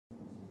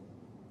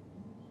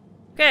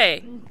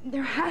Okay.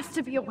 There has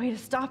to be a way to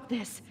stop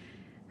this.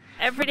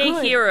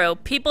 Everyday hero.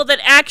 People that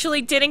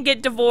actually didn't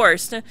get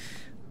divorced.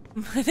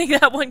 I think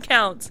that one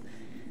counts.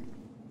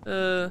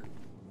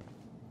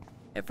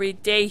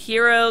 Everyday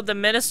hero, the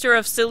minister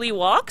of silly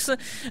walks?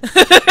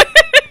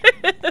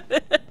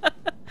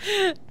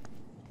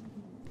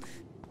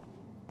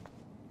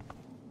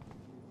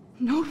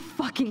 No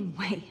fucking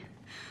way.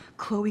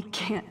 Chloe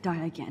can't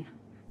die again.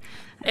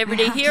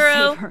 Everyday I have to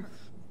hero, save her.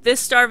 this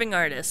starving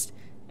artist.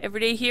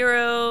 Everyday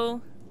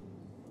hero,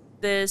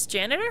 this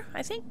janitor,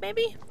 I think,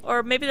 maybe?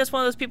 Or maybe that's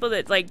one of those people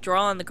that, like,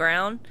 draw on the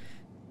ground.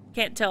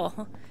 Can't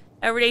tell.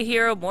 Everyday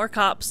hero, more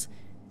cops.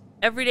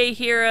 Everyday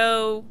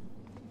hero,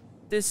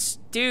 this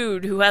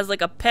dude who has,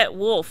 like, a pet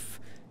wolf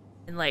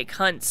and, like,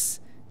 hunts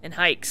and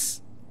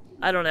hikes.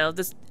 I don't know,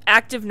 this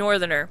active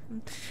northerner.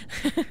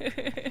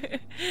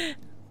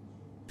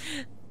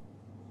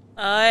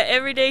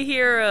 Everyday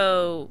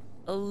hero,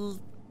 a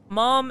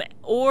mom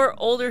or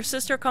older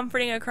sister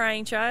comforting a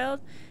crying child.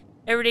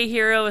 Everyday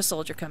hero, a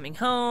soldier coming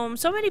home.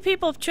 So many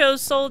people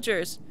chose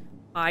soldiers.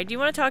 Hi, do you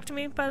want to talk to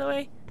me, by the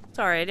way?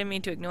 Sorry, I didn't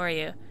mean to ignore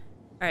you.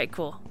 Alright,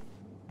 cool.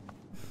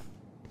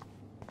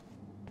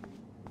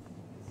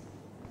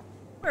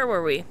 Where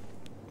were we?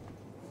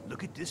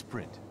 Look at this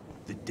print.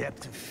 The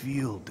depth of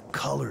field, the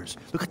colors.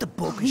 Look at the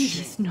bokeh Please,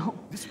 shape. no.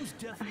 This was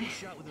definitely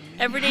shot with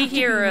a Everyday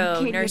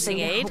hero, nursing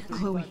aid.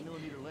 Chloe.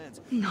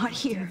 Not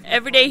here.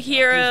 Everyday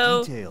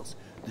hero. details.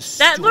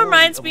 That story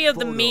reminds of me a of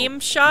the photo, meme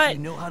if shot you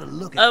know how to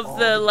look at of all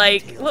the,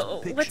 like, details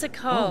of a what's it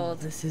picture. called?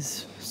 This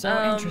is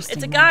so interesting.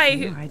 It's a guy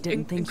Matthew. who I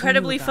didn't think you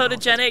incredibly knew about all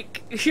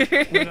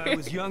photogenic When I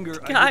was younger,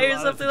 guy I did or a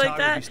lot something of like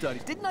that. photography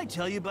studies. Didn't I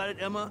tell you about it,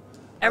 Emma?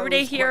 Everyday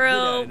I was quite hero,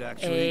 good at it,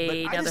 actually, but I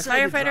another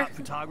decided to firefighter. drop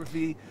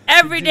photography to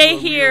Everyday do a real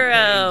paying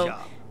hero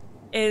job.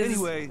 is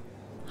Anyway,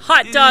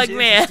 Hot it Dog is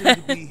Man.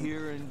 interesting to be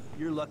here, and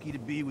you're lucky to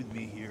be with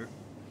me here.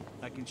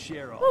 I can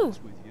share all Ooh.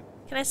 this with you.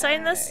 Can I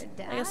sign this?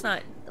 Dad? I guess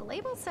not. The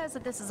label says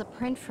that this is a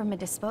print from a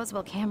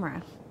disposable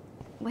camera.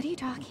 What are you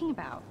talking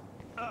about?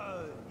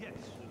 Yes,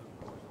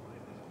 of course.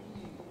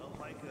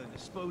 Like a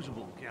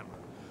disposable camera.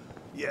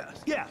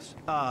 Yes, yes.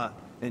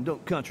 And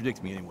don't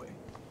contradict me anyway.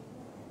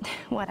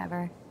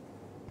 Whatever.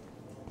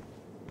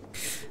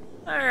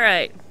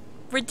 Alright.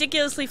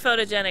 Ridiculously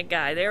photogenic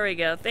guy. There we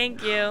go.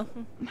 Thank you.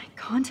 My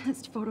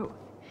contest photo.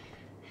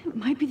 It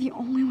might be the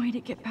only way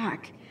to get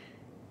back.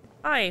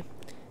 Hi.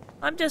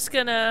 I'm just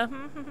gonna...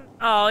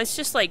 Oh, it's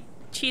just like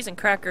cheese and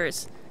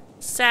crackers.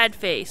 Sad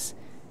face.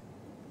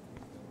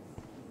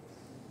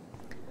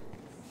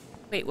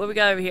 Wait, what we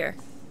got over here?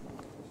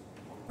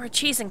 More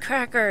cheese and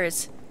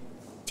crackers.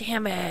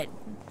 Damn it.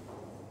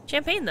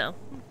 Champagne, though.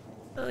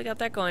 Really got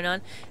that going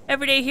on.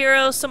 Everyday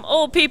heroes, some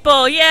old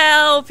people.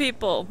 Yeah, old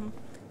people.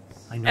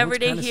 I know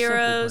Everyday it's kinda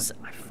heroes,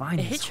 simple, but I find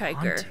a this hitchhiker.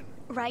 haunting.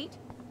 Right?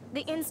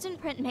 The instant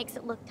print makes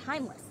it look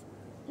timeless.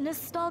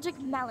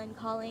 Nostalgic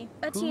melancholy.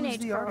 A Who's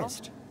teenage the girl.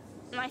 artist?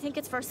 I think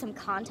it's for some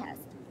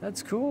contest.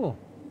 That's cool.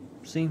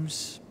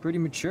 Seems pretty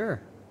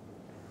mature.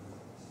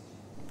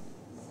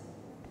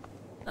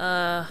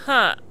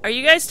 Huh. Are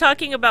you guys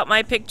talking about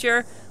my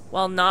picture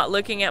while not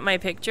looking at my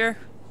picture?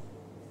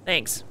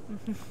 Thanks.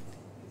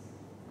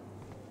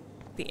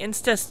 The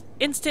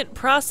instant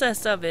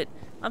process of it.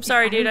 I'm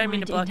sorry, dude. I didn't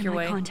mean to block your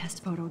way.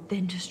 Contest photo,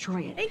 then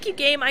destroy it. Thank you,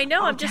 game. I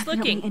know. I'm just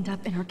looking. End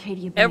up in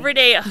Arcadia Bay,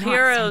 Everyday not San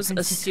heroes, a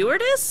Francisco.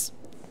 stewardess?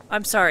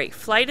 I'm sorry,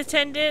 flight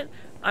attendant?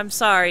 I'm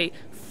sorry,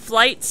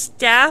 flight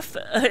staff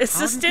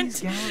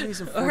assistant?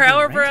 Or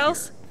however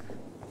else?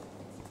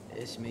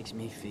 This makes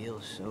me feel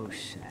so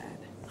sad.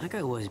 Like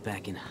I was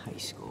back in high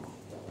school.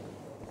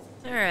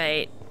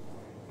 Alright.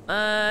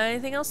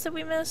 Anything else that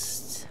we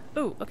missed?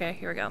 Ooh, okay,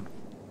 here we go.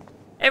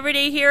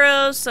 Everyday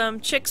heroes, some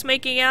chicks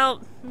making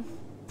out.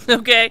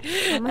 Okay.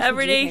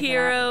 Everyday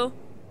hero.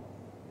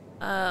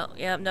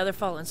 Yeah, another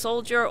fallen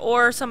soldier,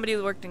 or somebody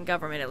who worked in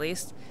government at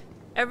least.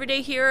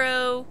 Everyday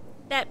hero,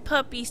 that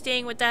puppy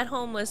staying with that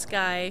homeless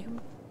guy.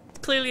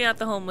 Clearly not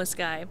the homeless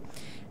guy.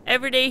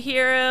 Everyday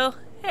hero,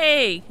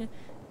 hey,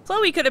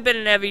 Chloe could have been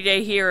an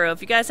everyday hero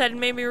if you guys hadn't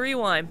made me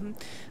rewind.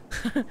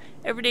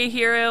 Everyday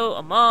hero,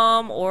 a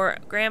mom or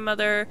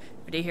grandmother.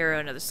 Everyday hero,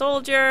 another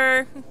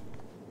soldier.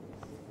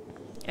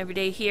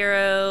 Everyday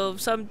hero,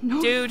 some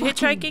dude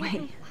hitchhiking.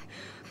 Way.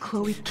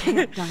 Chloe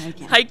can't die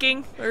again.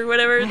 Hiking or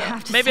whatever. I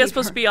have to Maybe save that's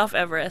supposed her. to be off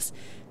Everest.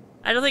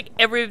 I don't think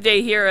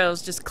everyday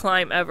heroes just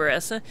climb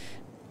Everest.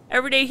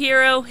 Everyday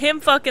hero, him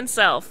fucking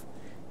self.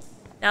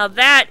 Now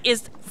that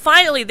is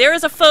finally there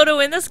is a photo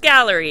in this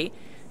gallery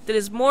that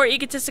is more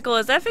egotistical.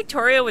 Is that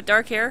Victoria with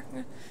dark hair?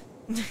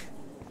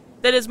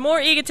 That is more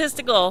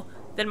egotistical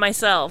than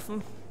myself,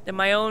 than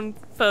my own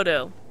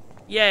photo.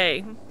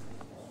 Yay.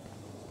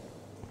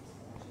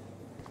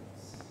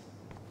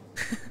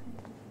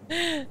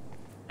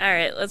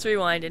 Alright, let's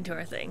rewind into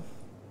our thing.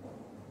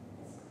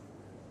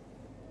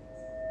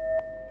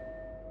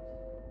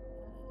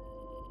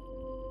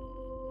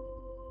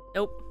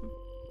 Nope.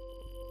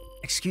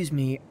 Excuse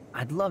me,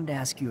 I'd love to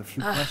ask you a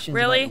few questions.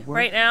 Really? About your work.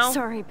 Right now?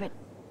 Sorry, but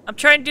I'm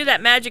trying to do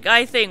that magic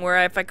eye thing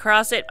where if I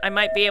cross it, I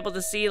might be able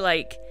to see,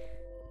 like...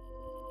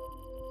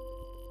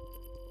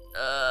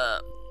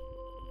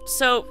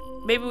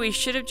 So maybe we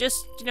should have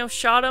just, you know,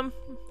 shot him.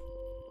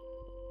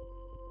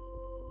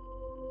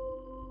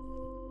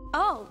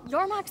 Oh,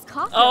 you're Max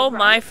Coffee. Oh right?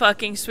 my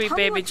fucking sweet Tell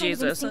me baby what kind of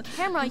Jesus. instant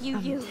camera you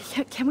use.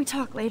 Can we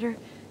talk later?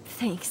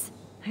 Thanks.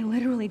 I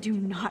literally do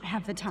not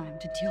have the time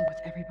to deal with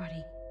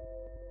everybody.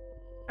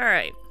 All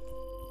right.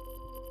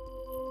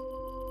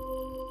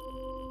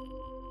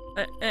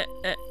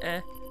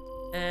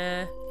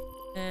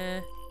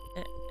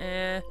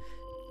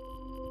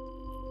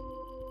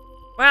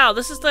 Wow,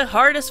 this is the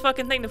hardest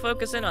fucking thing to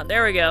focus in on.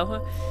 There we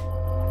go.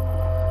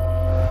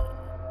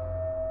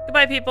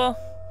 Goodbye, people.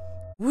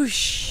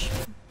 Whoosh.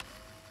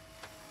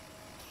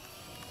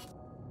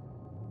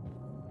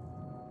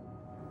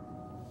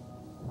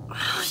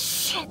 Oh,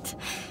 shit.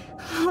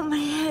 Oh, my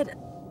head.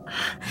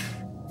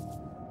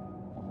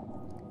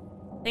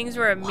 Things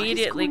were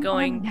immediately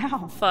going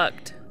now?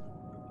 fucked.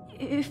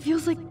 It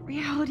feels like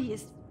reality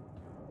is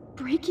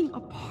breaking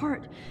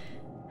apart.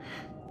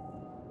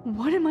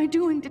 What am I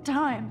doing to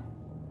time?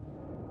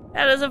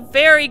 That is a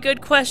very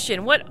good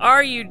question. What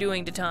are you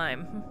doing to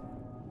time?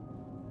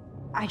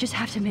 I just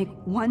have to make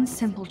one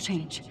simple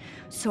change,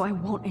 so I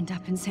won't end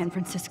up in San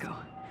Francisco.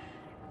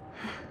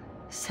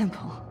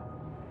 Simple.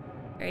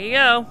 There you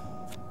go.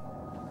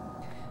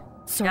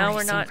 Sorry, Now we're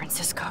San not-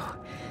 Francisco.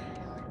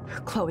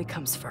 Chloe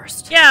comes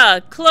first. Yeah,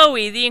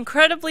 Chloe, the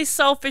incredibly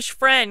selfish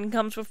friend,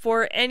 comes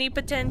before any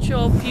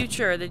potential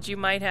future that you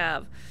might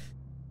have.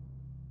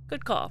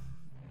 Good call.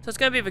 So it's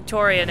gonna be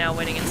Victoria now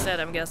winning instead,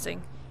 I'm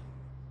guessing.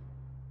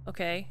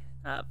 Okay,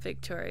 not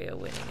Victoria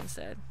winning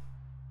instead.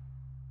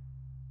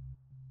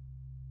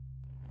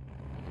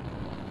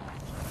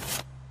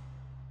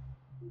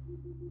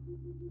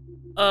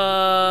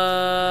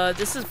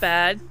 This is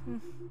bad.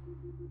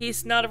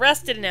 He's not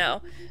arrested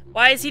now.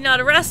 Why is he not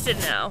arrested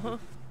now?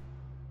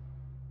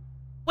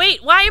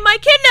 Wait, why am I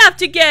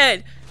kidnapped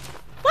again?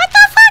 What the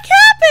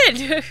fuck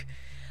happened?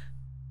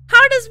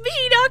 How does me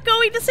not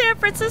going to San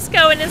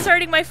Francisco and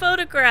inserting my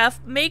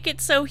photograph make it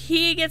so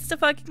he gets to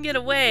fucking get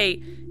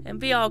away and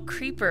be all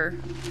creeper?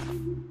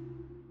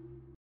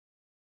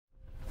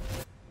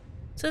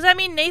 So does that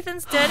mean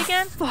Nathan's dead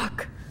again?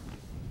 Fuck.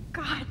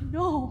 God,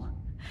 no.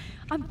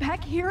 I'm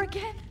back here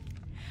again?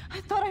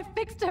 I thought I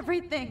fixed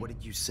everything. What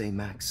did you say,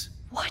 Max?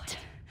 What?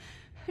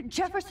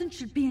 Jefferson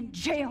should be in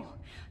jail,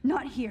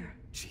 not here.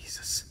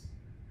 Jesus.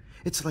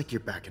 It's like you're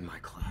back in my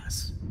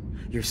class.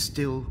 You're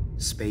still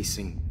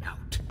spacing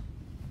out.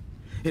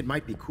 It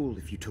might be cool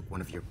if you took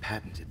one of your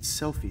patented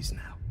selfies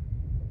now.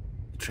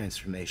 The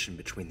transformation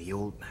between the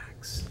old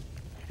Max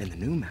and the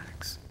new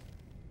Max.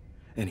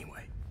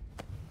 Anyway,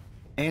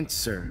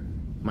 answer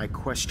my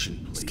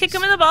question, please. Just kick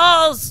him in the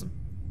balls!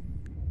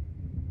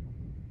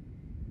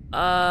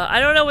 I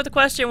don't know what the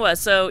question was,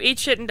 so eat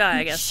shit and die,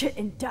 I Eat guess. shit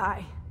and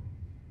die.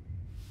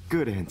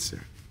 Good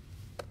answer.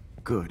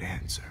 Good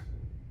answer.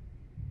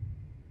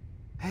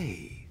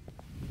 Hey,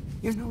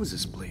 your nose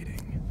is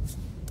bleeding.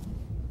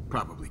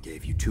 Probably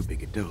gave you too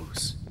big a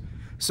dose.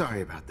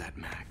 Sorry about that,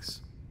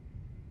 Max.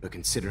 But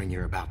considering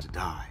you're about to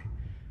die,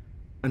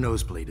 a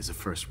nosebleed is a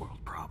first world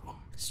problem.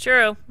 It's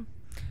true.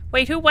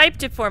 Wait, who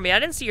wiped it for me? I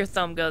didn't see your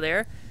thumb go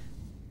there.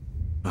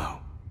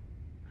 Oh,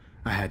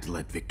 I had to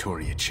let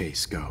Victoria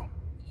Chase go.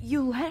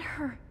 You let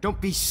her?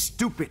 Don't be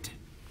stupid,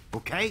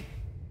 okay?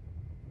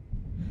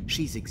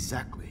 She's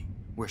exactly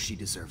where she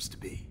deserves to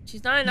be.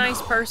 She's not a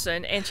nice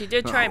person, and she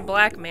did try and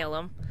blackmail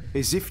him.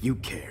 As if you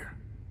care.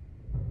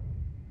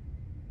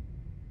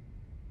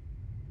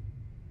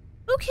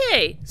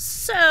 Okay,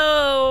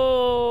 so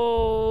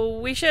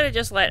we should have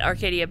just let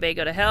Arcadia Bay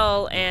go to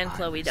hell and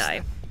Chloe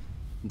die.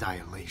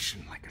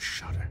 Dilation like a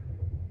shutter.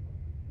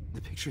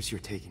 The pictures you're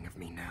taking of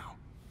me now.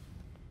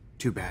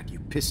 Too bad you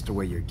pissed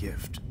away your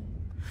gift.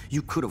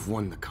 You could have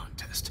won the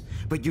contest,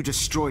 but you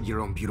destroyed your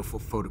own beautiful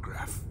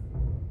photograph.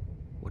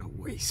 What a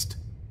waste.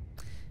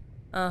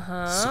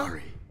 Uh-huh.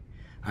 Sorry,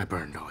 I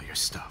burned all your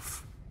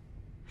stuff.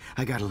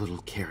 I got a little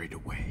carried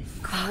away.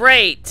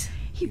 Great.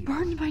 He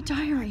burned my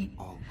diary.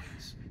 Always.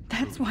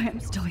 That's why I'm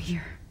still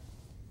here.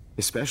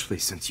 Especially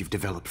since you've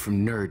developed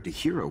from nerd to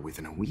hero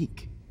within a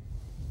week.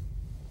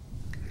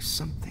 There's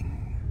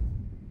something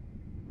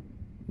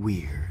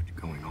weird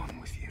going on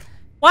with you.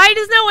 Why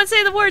does no one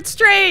say the word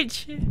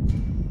strange?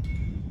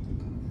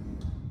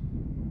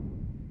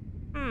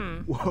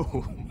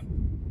 Whoa.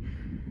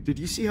 Did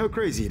you see how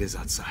crazy it is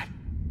outside?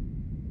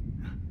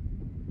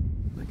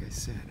 Like I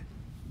said,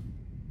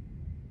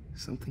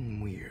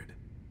 something weird.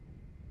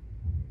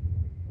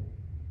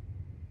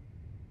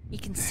 You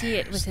can see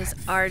it with his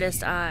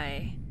artist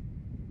eye.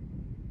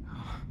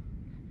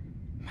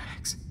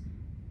 Max.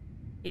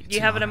 You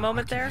having a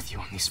moment there? With you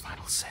on these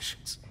final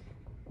sessions.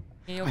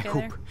 You I okay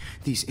hope there?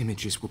 these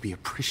images will be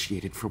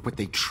appreciated for what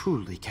they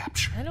truly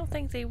capture. I don't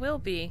think they will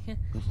be. The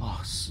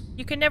loss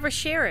You can never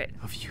share it.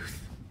 of youth.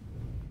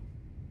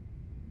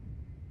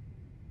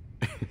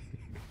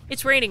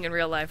 It's raining in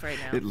real life right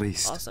now. At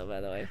least. Also, by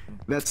the way.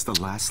 That's the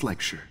last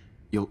lecture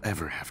you'll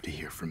ever have to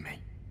hear from me.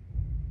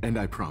 And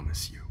I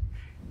promise you,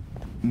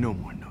 no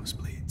more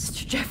nosebleeds.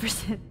 Mr.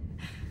 Jefferson,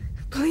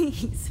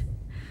 please,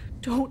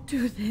 don't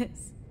do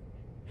this.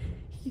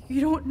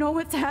 You don't know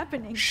what's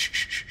happening.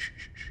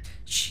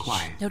 Shh.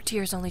 Quiet. No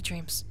tears, only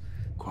dreams.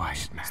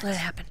 Quiet, Max. Just let it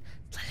happen.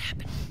 Let it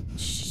happen.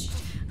 Shh.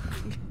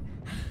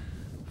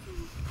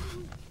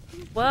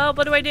 Well,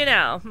 what do I do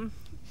now?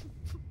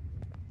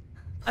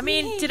 I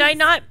mean, did I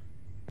not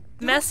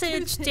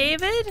message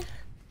David?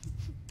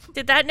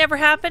 Did that never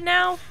happen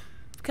now?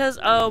 Because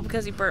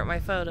he burnt my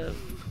photo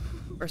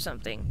or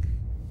something.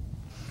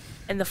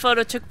 And the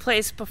photo took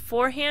place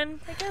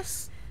beforehand, I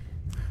guess?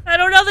 I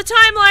don't know the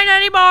timeline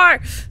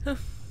anymore!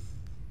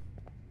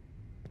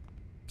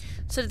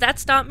 So did that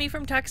stop me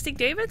from texting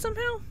David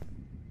somehow?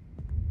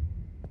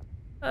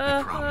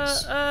 I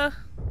promise.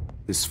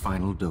 This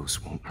final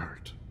dose won't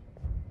hurt.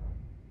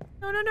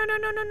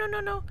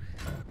 No.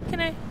 Can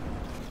I?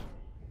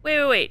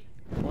 Wait.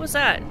 What was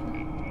that?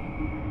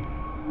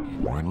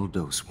 Final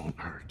dose won't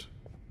hurt.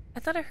 I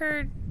thought I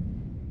heard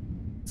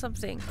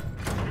something.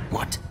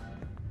 What?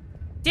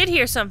 Did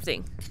hear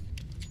something.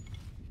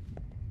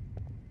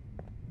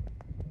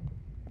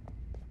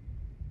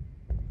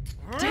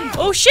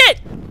 Oh shit!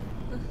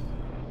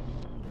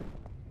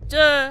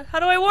 How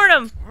do I warn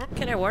him?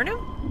 Can I warn him?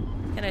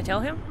 Can I tell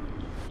him?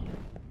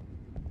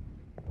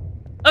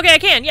 Okay, I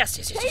can. Yes.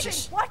 David,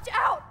 watch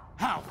out!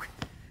 How?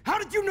 How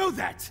did you know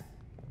that?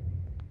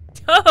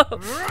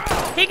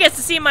 Oh, he gets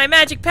to see my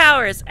magic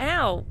powers.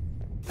 Ow.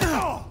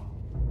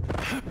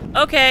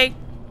 Okay.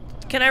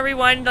 Can I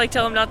rewind, like,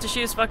 tell him not to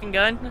shoot his fucking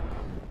gun?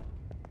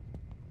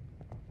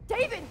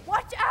 David,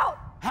 watch out!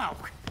 How?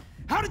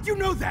 How did you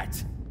know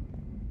that?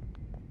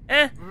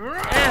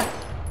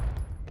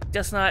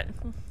 Guess not.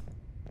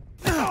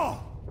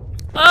 Oh!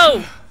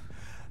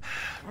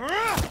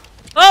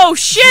 Oh,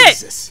 shit!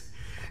 Jesus.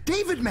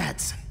 David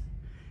Madsen.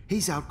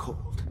 He's out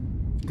cold.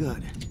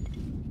 Good.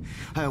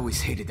 I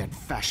always hated that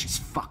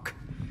fascist fuck.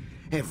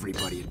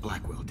 Everybody at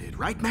Blackwell did,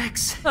 right,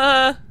 Max?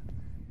 Okay.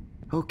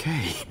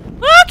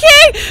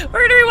 Okay!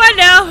 We're gonna rewind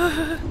now!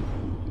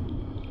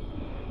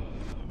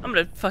 I'm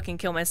gonna fucking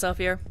kill myself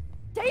here.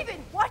 David,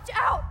 watch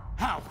out!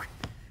 How?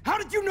 How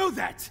did you know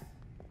that?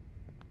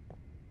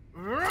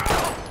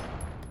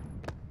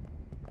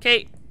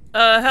 Okay,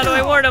 how do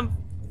I warn him?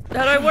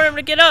 How do I warn him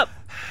to get up?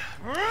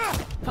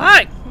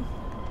 Fuck!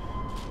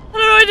 I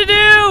don't know what to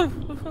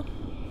do!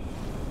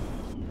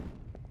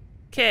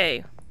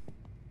 Okay.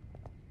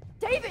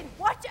 David,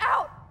 watch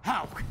out!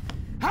 How?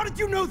 How did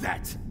you know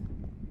that?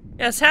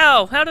 Yes,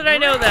 how? How did I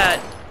know that?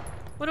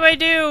 What do I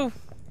do?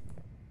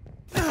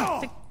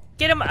 To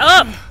get him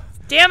up!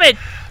 Damn it!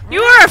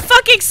 You are a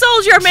fucking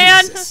soldier,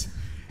 man! Jesus.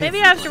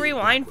 Maybe I have to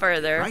rewind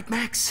further. Right,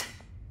 Max?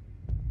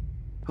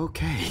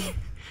 Okay.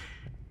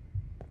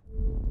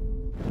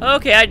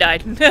 Okay, I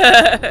died.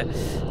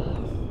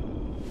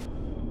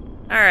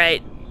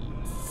 Alright.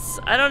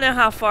 I don't know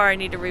how far I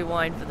need to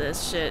rewind for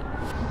this shit.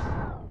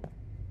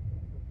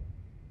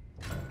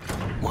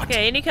 What?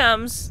 Okay, in he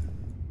comes.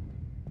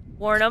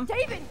 Warn him.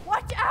 David,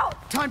 watch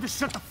out! Time to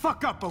shut the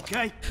fuck up,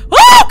 okay?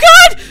 Oh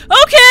god!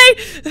 Okay!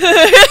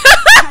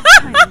 Bad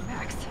timing,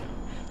 Max.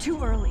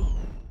 Too early.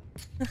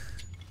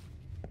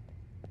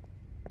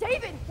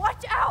 David,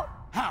 watch out!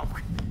 How?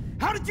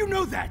 How did you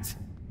know that?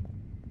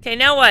 Okay,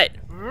 now what?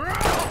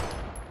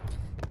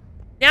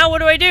 Now what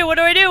do I do? What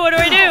do I do? What do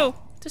I do?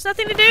 There's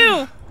nothing to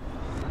do.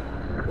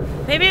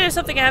 Maybe there's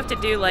something I have to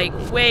do, like,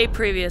 way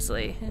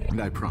previously.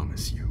 And I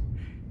promise you,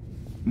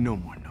 no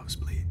more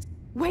nosebleeds.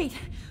 Wait,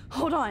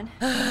 hold on.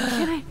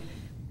 Can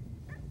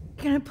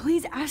I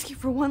please ask you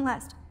for one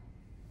last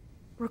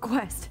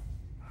request?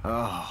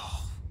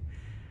 Oh,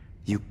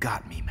 you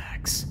got me,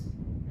 Max.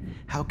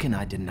 How can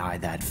I deny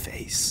that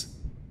face?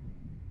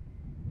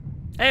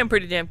 I am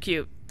pretty damn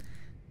cute.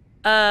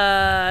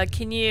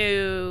 Can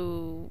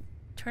you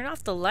turn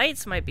off the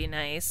lights? Might be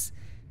nice.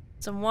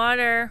 Some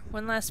water,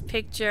 one last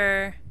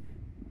picture,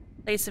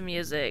 play some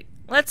music.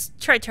 Let's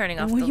try turning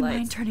off the lights. Will you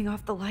mind turning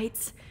off the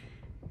lights?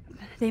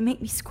 They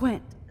make me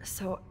squint,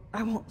 so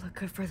I won't look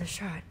good for the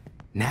shot.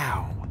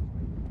 Now,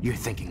 you're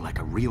thinking like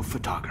a real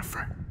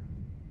photographer.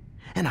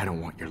 And I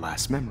don't want your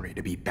last memory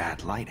to be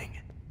bad lighting.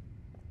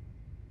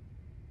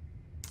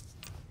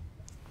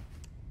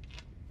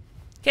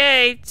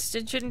 Okay,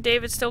 shouldn't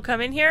David still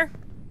come in here?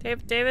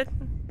 David?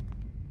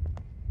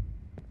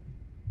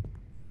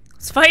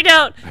 Let's find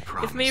out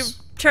if me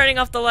turning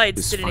off the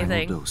lights did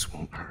anything. This final dose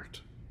won't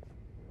hurt.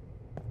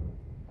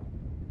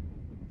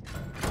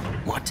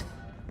 What?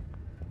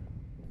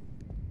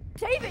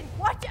 David,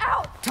 watch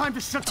out! Time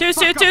to shut Too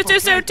soon, too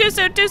soon.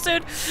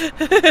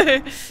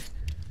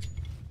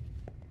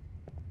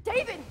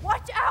 David,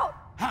 watch out!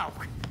 How?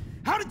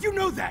 How did you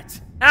know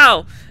that?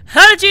 Ow!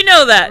 How did you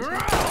know that?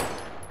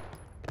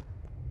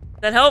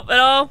 That help at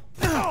all?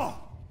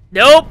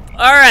 Nope.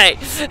 Alright.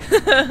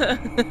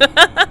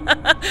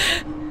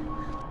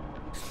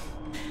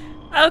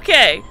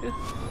 Okay.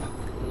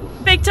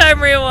 Big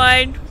time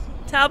rewind.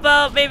 How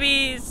about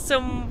maybe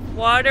some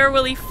water?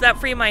 Will that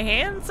free my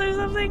hands or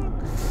something?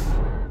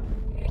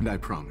 And I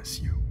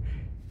promise you,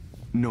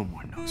 no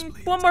more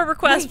nosebleeds. One more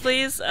request, Wait,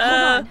 please.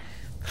 Hold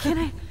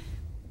on.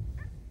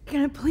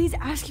 Can I please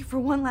ask you for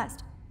one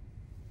last...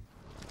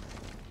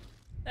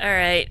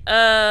 Alright,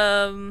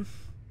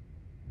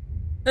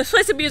 Let's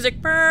play some music.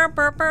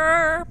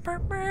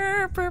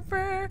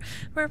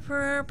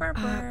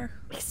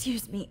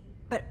 Excuse me,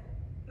 but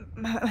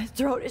my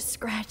throat is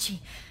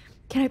scratchy.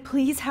 Can I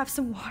please have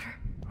some water?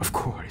 Of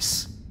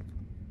course.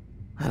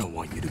 I don't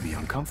want you to be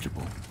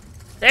uncomfortable.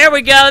 There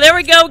we go. There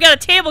we go. We got a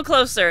table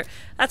closer.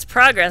 That's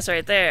progress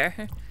right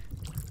there.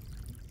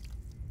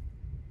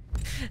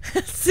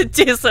 To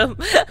do some.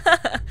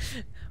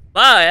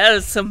 My, that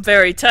is some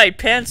very tight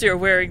pants you're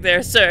wearing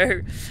there,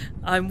 sir.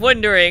 I'm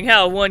wondering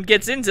how one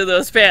gets into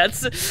those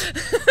pants.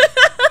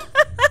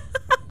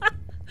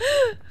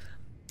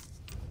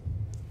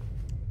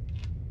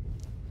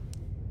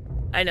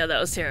 I know that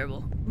was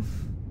terrible.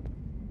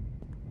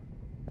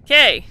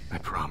 Okay. I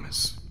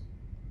promise.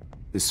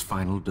 This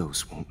final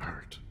dose won't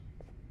hurt.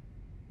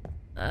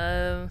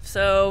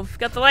 So we've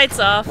got the lights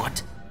off.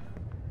 What?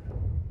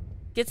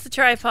 Gets the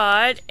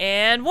tripod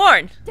and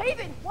Warren.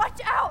 David, watch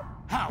out!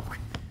 How?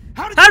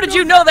 How did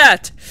you know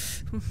that?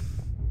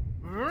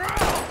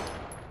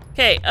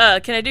 Okay,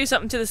 can I do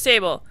something to this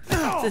table?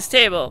 This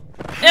table.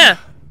 Yeah.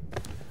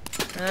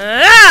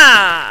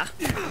 Ah!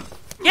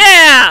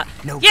 Yeah!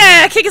 No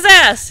Yeah, balls. kick his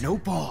ass! No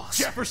balls.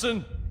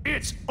 Jefferson,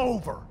 it's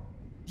over.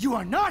 You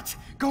are not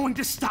going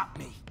to stop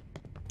me.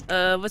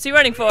 What's he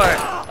running for?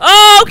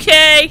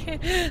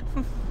 Okay!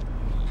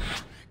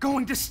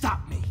 Going to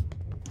stop me.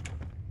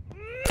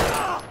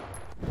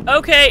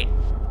 Okay,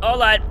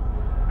 hold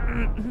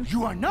on.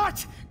 You are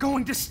not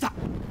going to stop.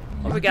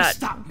 What we got?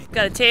 Stop me.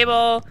 Got a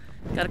table,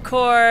 got a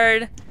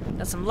cord,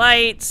 got some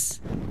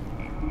lights.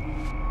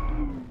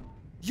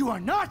 You are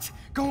not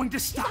going to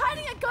He's stop.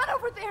 hiding a gun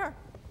over there!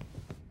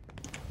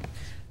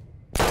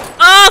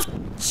 Oh,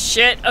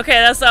 shit. Okay,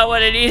 that's not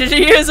what I needed to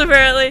use,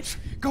 apparently.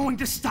 Going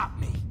to stop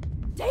me.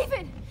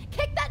 David,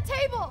 kick that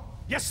table!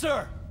 Yes,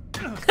 sir.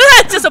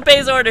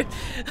 Disobeys order.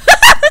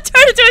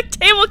 Turn into a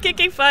table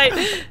kicking fight.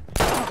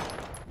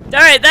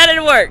 Alright, that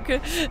didn't work.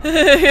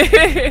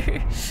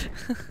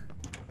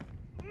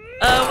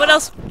 What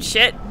else?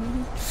 Shit.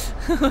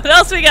 What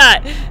else we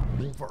got?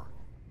 Over.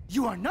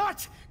 You are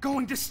not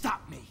going to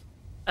stop me.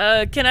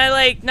 Can I,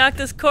 like, knock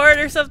this cord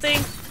or something?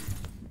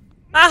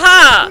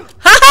 Aha!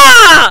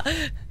 Ha-ha!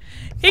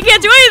 He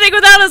can't do anything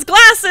without his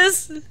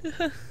glasses!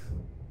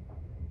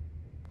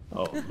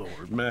 Oh,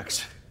 Lord,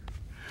 Max.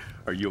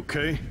 Are you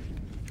okay?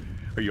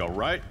 Are you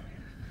alright?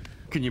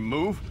 Can you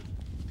move?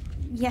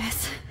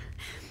 Yes.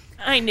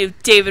 I knew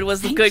David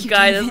was the Thank good you,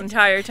 guy David. this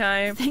entire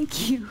time.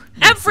 Thank you.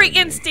 Every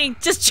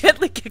instinct! Just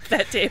gently kick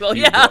that table.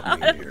 You Yeah, brought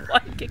me that's here.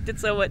 why I kicked it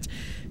so much.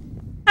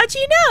 How'd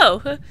you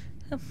know?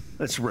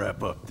 Let's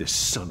wrap up this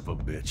son of a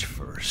bitch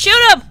first.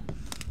 Shoot him!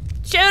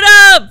 Shoot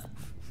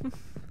him!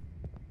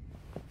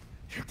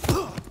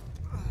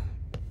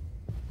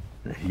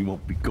 He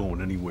won't be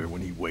going anywhere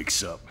when he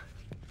wakes up.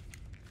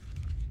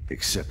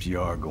 Except you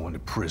are going to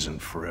prison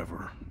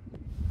forever.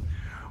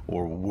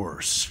 Or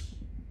worse.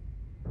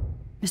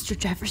 Mr.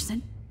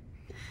 Jefferson,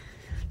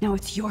 now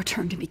it's your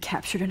turn to be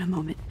captured in a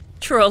moment.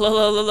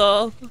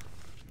 Trollololol.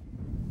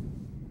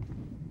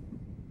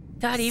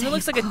 God, he even Save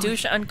looks like a Chloe.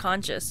 douche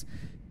unconscious.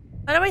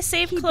 How do I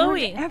save He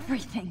Chloe? burned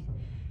everything,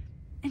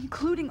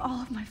 including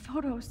all of my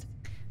photos.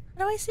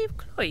 How do I save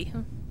Chloe?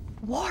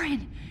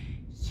 Warren,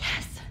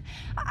 yes,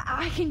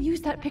 I can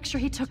use that picture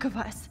he took of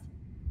us.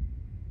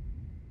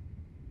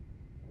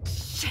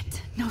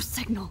 Shit, no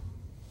signal.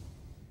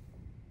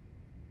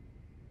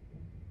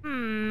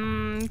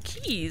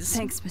 Keys.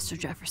 Thanks, Mr.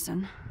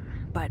 Jefferson,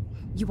 but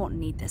you won't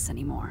need this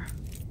anymore.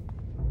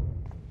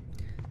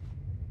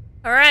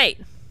 Alright.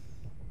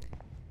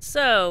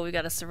 So, we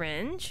got a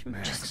syringe.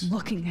 Just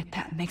looking at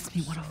that makes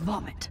me want to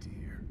vomit.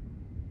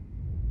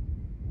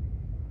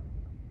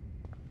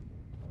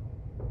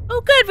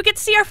 Oh good, we get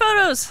to see our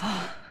photos!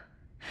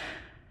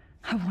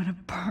 I want to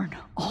burn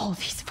all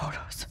these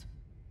photos.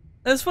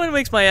 This one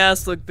makes my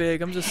ass look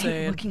big, I'm just Hey,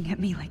 saying. looking at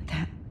me like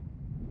that.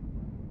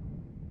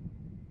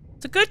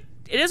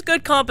 It is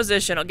good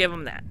composition, I'll give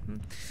him that.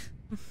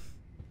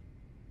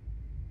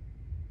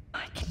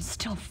 I can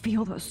still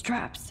feel those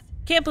straps.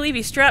 Can't believe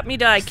he strapped me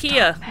to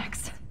IKEA. Stop,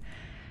 Max.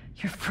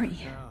 You're free.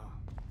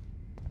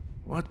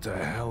 What the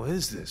hell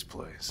is this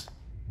place?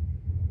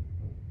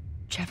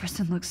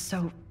 Jefferson looks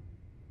so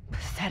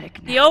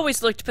pathetic now. He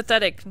always looked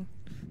pathetic.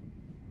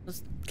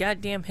 Those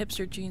goddamn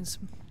hipster jeans.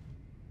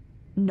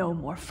 No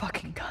more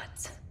fucking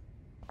guns.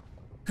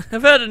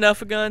 I've had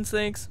enough of guns,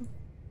 thanks.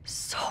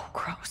 So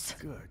gross.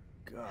 Good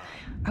God.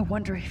 I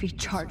wonder if he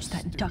charged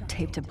that duct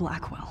tape to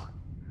Blackwell.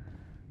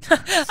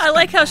 I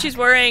like how she's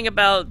worrying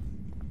about,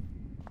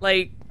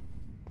 like,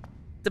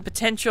 the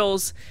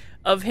potentials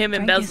of him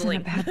Frank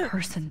embezzling. isn't a bad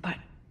person, but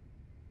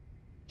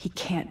he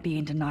can't be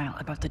in denial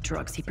about the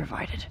drugs he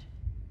provided.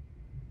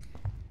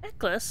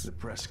 Necklace? The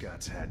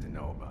Prescotts had to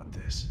know about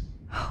this.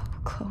 Oh,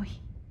 Chloe.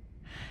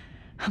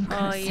 I'm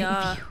gonna save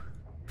yeah. you.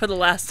 For the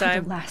last For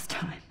time. the last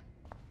time.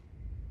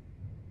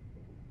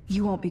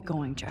 You won't be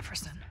going,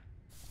 Jefferson,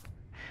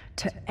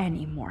 to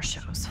any more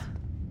shows.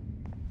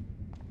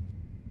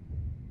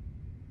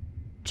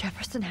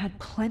 Jefferson had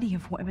plenty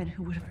of women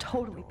who would have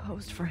totally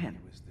posed for him.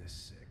 He was this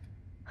sick.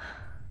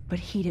 but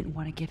he didn't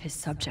want to give his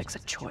subjects a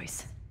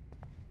choice.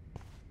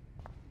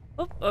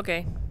 Oh,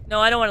 okay.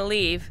 No, I don't want to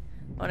leave.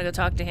 I want to go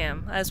talk to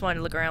him. I just wanted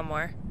to look around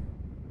more.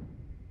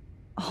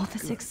 All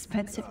this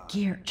expensive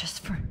gear just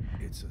for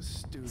It's a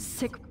stupid.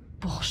 sick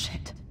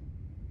bullshit.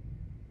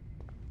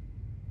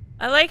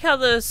 I like how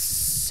the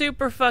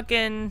super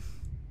fucking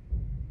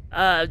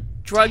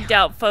drugged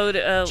out photo,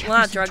 well,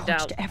 not Jefferson drugged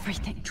out, torched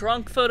everything.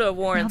 drunk photo of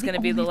Warren's Now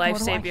gonna be the only life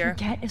photo I savior.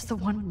 can get is the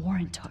one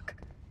Warren took.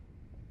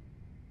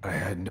 I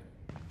had no.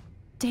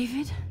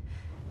 David?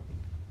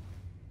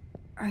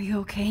 Are you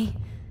okay?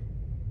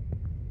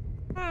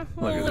 Well,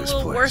 Look at a this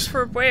little place. worse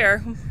for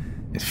wear.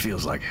 It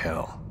feels like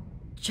hell.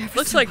 Jefferson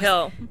Looks like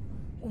hell.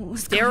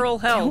 was Sterile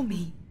gonna hell. kill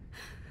me.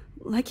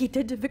 Like he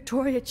did to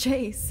Victoria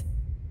Chase.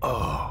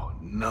 Oh,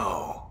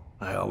 no.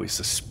 I always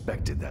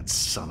suspected that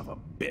son of a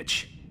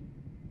bitch.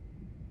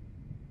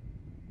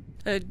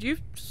 You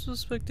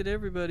suspected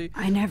everybody.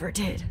 I never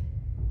did.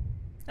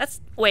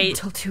 Wait,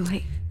 Until too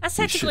late. that's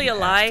You technically a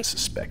shouldn't have lie. to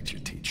suspect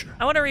your teacher.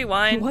 I want to He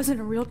rewind.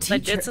 wasn't a real I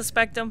teacher. did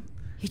suspect him.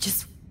 He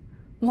just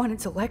wanted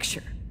to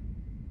lecture.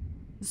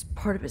 It was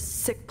part of his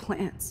sick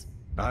plans.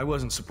 I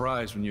wasn't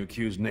surprised when you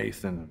accused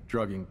Nathan of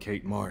drugging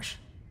Kate Marsh.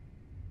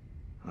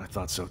 I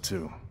thought so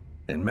too.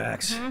 And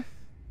Max,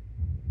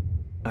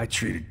 I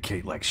treated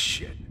Kate like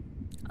shit.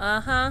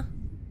 Uh-huh.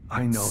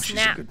 I know she's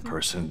a Snap. good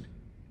person,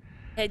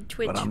 Head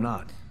twitch. but I'm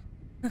not.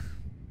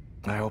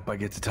 I hope I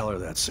get to tell her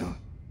that soon.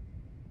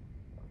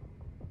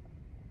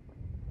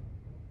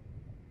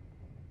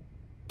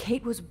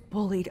 Kate was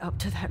bullied up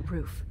to that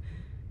roof.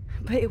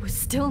 But it was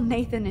still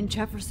Nathan and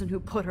Jefferson who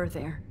put her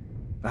there.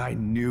 I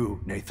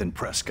knew Nathan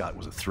Prescott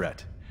was a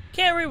threat.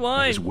 Can't I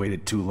rewind. just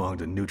waited too long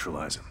to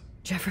neutralize him.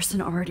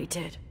 Jefferson already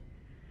did.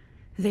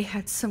 They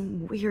had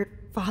some weird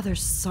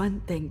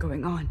father-son thing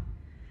going on.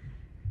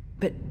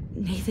 But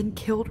Nathan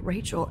killed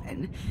Rachel,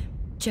 and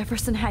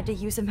Jefferson had to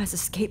use him as a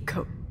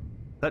scapegoat.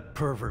 That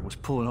pervert was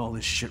pulling all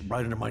this shit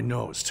right under my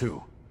nose,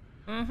 too.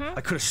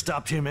 I could have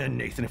stopped him and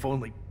Nathan if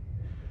only...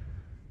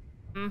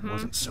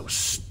 wasn't so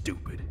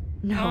stupid.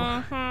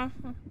 No.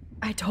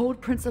 I told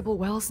Principal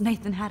Wells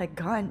Nathan had a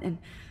gun and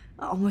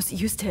almost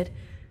used it.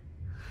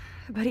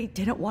 But he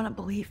didn't want to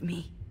believe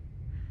me.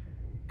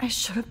 I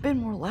should have been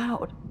more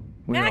loud.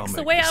 We all Max, the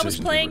make way I was decisions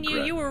we playing you,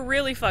 regret. you were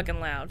really fucking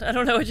loud. I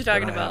don't know what you're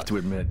talking But I have about. to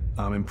admit,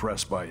 I'm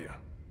impressed by you.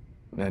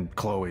 And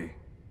Chloe.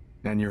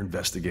 And your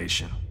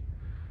investigation.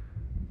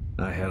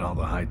 I had all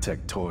the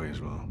high-tech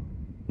toys, well,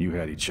 you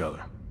had each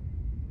other.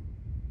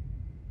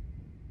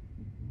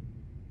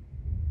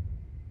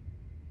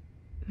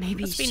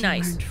 Maybe Must be she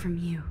nice. learned from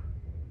you.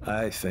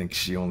 I think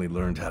she only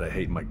learned how to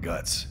hate my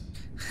guts.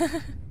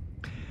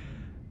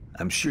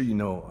 I'm sure you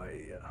know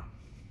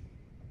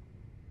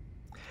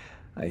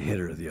I hit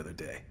her the other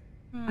day.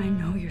 I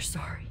know you're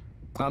sorry.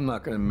 I'm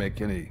not gonna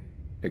make any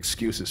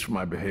excuses for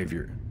my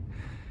behavior.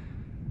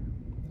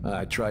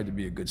 I tried to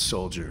be a good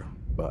soldier,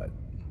 but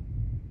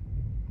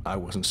I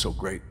wasn't so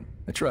great.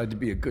 I tried to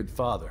be a good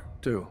father,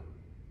 too.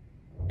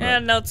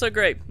 And not so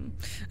great.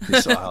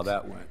 You saw how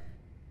that went.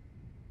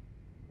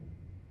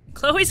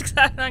 Chloe's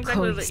not exactly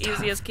Chloe's the tough.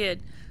 easiest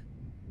kid.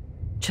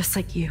 Just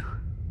like you.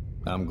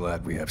 I'm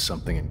glad we have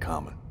something in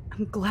common.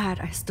 I'm glad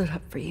I stood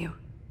up for you.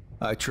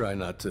 I try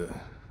not to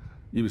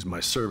use my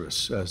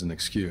service as an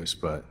excuse,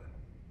 but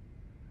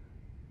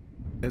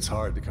it's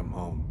hard to come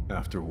home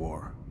after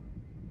war.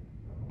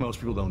 Most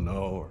people don't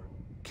know or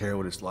care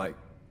what it's like.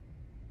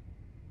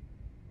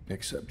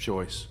 Except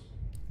Joyce.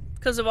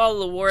 Because of all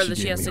the war She that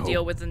she gave has me to deal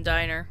hope. with in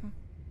Diner.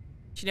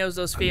 She knows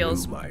those A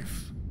feels. new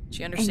life.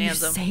 She And you understands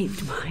them.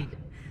 saved mine.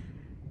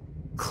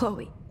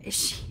 Chloe,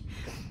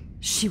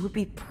 she would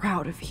be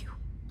proud of you.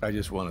 I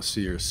just want to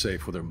see her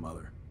safe with her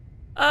mother.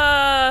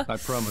 Uh, I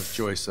promised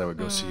Joyce I would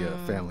go see a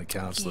family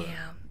counselor.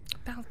 yeah,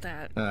 about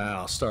that.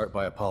 I'll start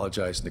by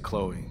apologizing to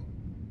Chloe.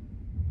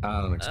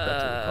 I don't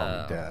expect her to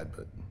call me Dad,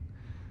 but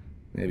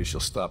maybe she'll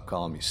stop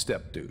calling me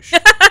step douche.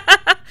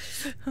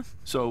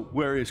 So,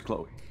 where is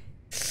Chloe?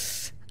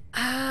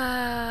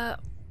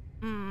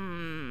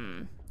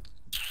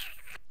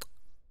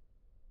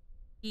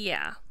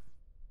 Yeah.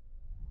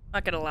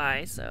 Not gonna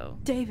lie, so.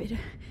 David,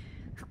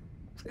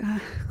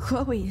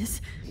 Chloe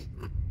is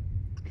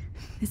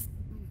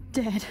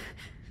dead.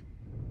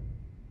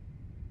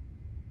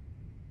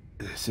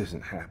 This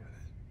isn't happening.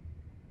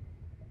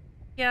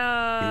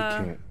 Yeah.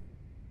 He can't.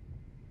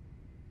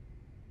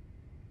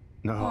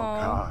 No,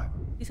 Aw. God.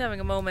 He's having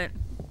a moment.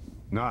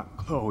 Not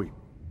Chloe.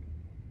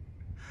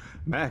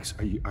 Max,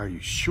 are you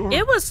sure?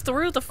 It was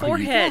through the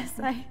forehead. Yes,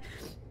 I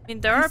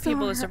mean, there I are saw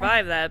people who her.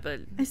 survive that,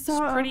 but I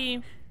saw it's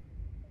pretty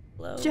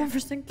low.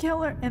 Jefferson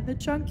killer in the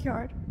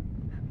junkyard.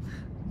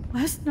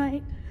 Last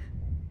night.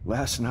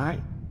 Last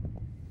night?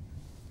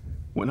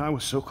 When I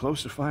was so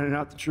close to finding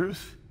out the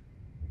truth?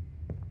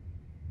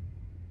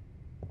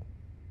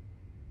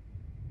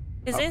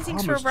 His I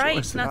instincts were promised right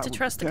Joyce that I not to would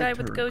trust the guy protect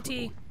with the her,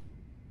 goatee. Chloe.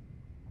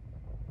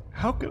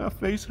 How can I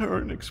face her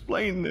and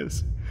explain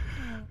this?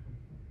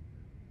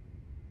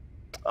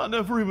 I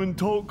never even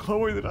told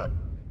Chloe that I...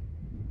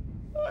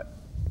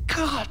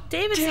 God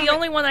David's damn the it.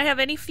 only one I have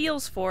any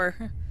feels for.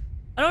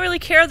 I don't really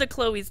care that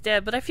Chloe's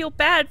dead, but I feel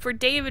bad for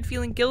David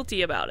feeling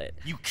guilty about it.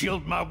 You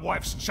killed my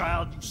wife's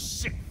child, you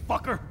sick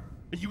fucker!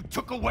 And you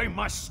took away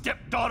my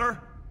stepdaughter?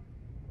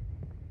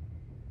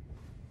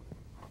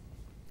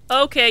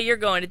 Okay, you're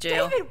going to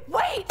jail. David,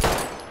 wait!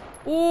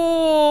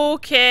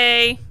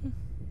 Okay.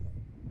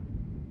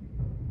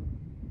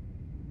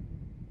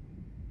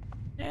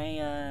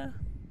 Hey,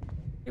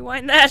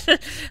 rewind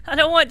that. I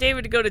don't want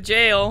David to go to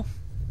jail.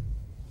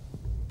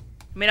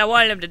 I mean, I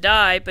wanted him to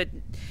die, but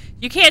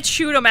you can't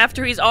shoot him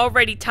after he's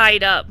already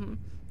tied up.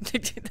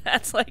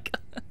 That's like...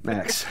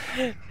 Max.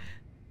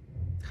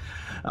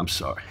 I'm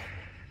sorry.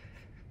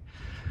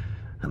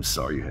 I'm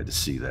sorry you had to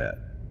see that.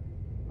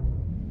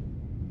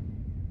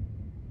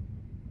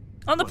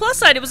 On the plus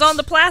side, it was on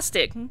the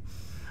plastic.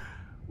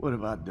 What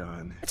have I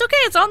done? It's okay,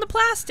 it's on the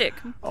plastic.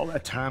 All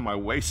that time I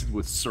wasted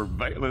with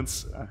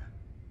surveillance.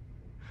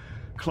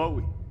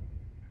 Chloe,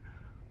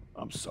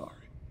 I'm sorry.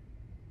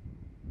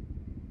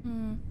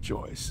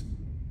 Joyce,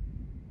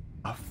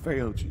 I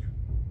failed you.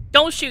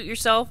 Don't shoot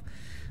yourself.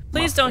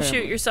 Please don't shoot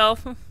family.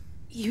 yourself.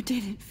 You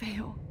didn't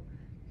fail.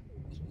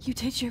 You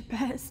did your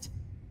best.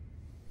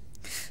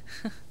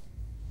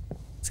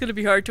 It's gonna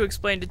be hard to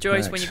explain to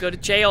Joyce when Max. you go to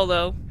jail,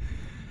 though.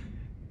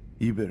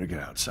 You better get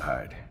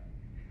outside.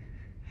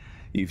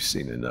 You've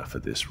seen enough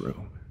of this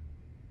room.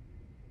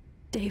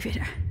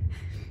 David,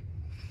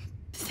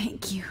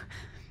 thank you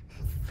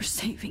for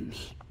saving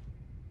me.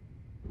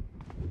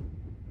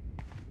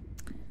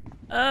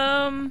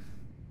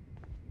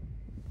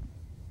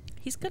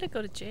 He's gonna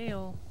go to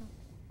jail.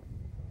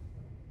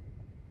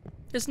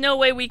 There's no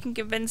way we can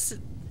convince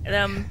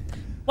them.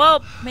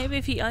 Well, maybe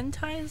if he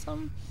unties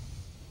them.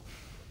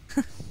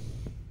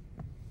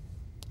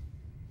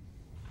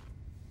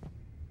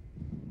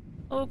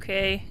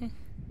 Okay.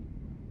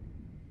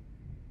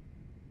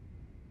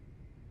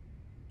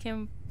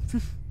 Can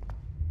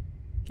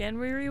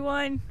we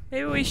rewind?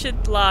 Maybe we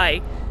should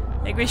lie.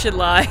 I think we should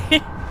lie.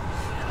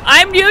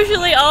 I'm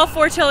usually all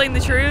for telling the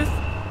truth,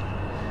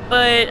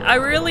 but I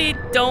really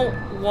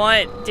don't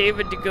want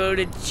David to go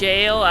to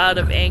jail out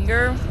of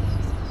anger.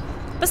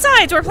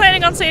 Besides, we're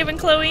planning on saving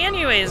Chloe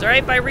anyways,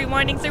 right? By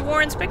rewinding through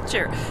Warren's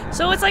picture.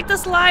 So it's like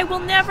this lie will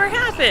never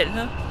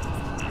happen.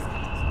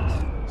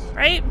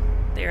 Right?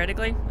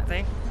 Theoretically, I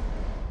think.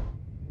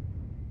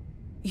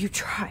 You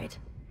tried.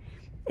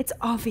 It's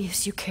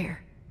obvious you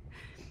care.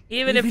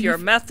 Even if your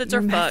methods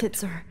are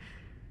methods fucked. are...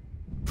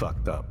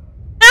 Fucked up.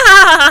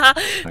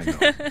 I know.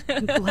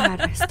 I'm glad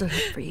I stood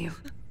up for you.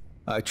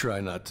 I try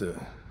not to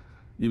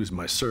use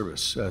my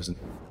service as an...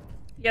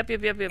 Yep.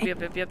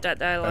 That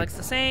dialogue's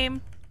the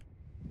same.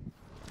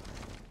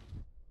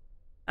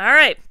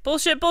 Alright.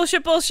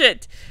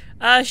 Bullshit.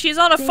 She's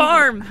on a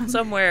farm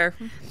somewhere.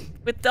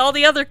 With all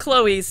the other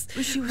Chloes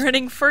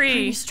running free.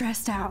 Pretty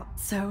stressed out,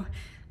 so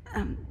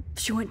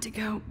she went to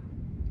go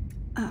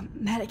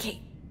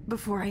medicate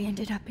before I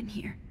ended up in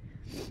here.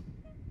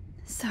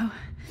 So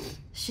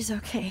she's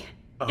okay.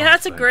 Yeah,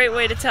 that's a great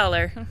way to tell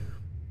her.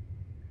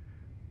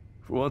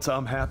 For once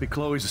I'm happy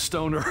Chloe's a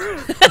stoner.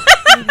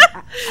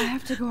 I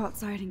have to go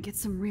outside and get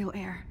some real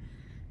air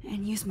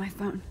and use my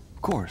phone.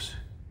 Of course.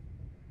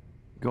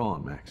 Go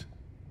on, Max.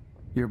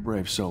 You're a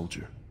brave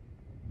soldier.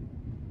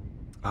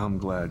 I'm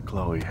glad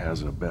Chloe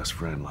has a best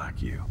friend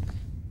like you.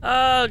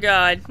 Oh,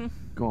 God.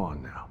 Go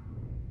on now.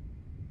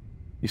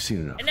 You've seen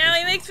enough. And now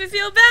he makes me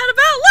feel bad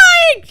about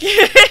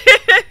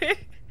lying!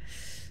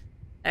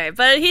 Alright,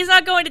 but he's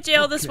not going to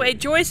jail this way.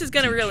 Joyce is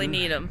gonna really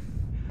need him.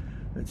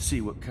 Let's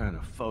see what kind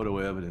of photo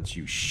evidence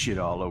you shit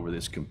all over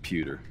this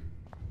computer.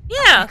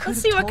 Yeah,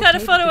 let's see what kind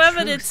of photo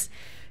evidence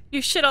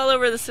you shit all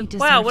over this.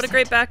 Wow, what a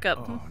great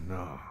backup. Oh,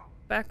 no.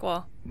 Back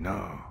wall.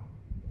 No.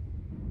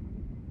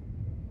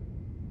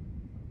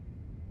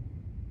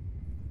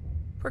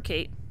 Poor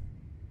Kate.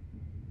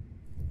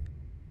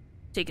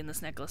 Taking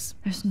this necklace.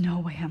 There's no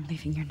way I'm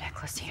leaving your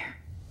necklace here.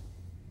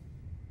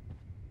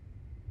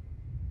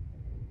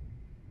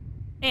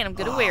 And I'm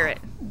gonna wear it.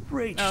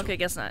 Rachel. Oh, okay,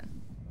 guess not.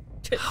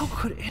 How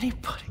could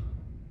anybody?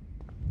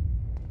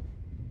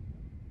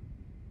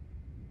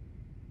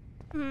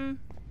 Can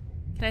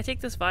I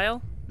take this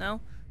vial?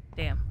 No?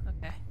 Damn,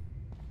 okay.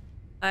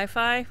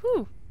 Hi-fi?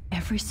 Whew.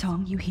 Every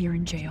song you hear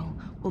in jail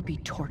will be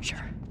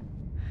torture.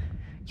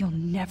 You'll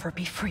never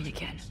be free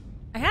again.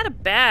 I had a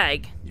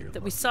bag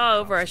that we saw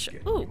over our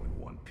ooh.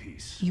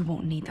 You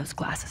won't need those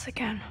glasses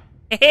again.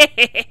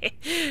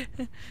 I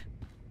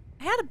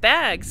had a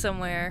bag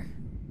somewhere.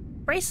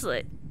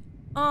 Bracelet.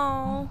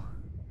 Oh.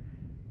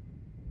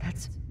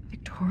 That's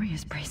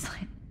Victoria's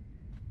bracelet.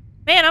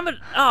 Man,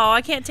 oh,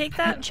 I can't take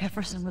that?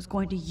 Jefferson was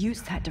going to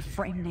use that to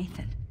frame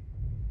Nathan.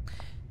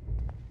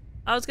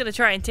 I was gonna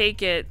try and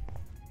take it.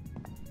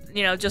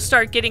 You know, just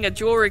start getting a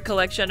jewelry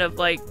collection of,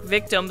 like,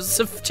 victims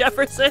of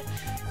Jefferson.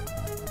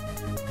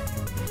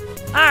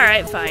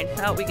 Alright, fine.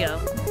 Out we go.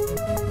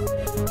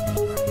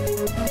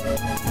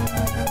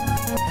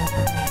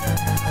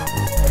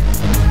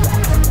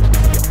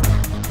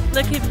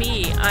 Look at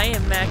me. I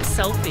am Max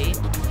Selfie.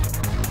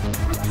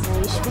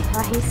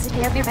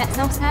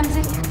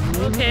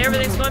 Okay,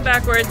 everything's going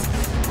backwards.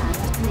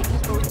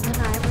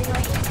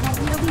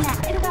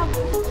 It'll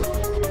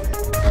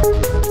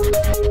go.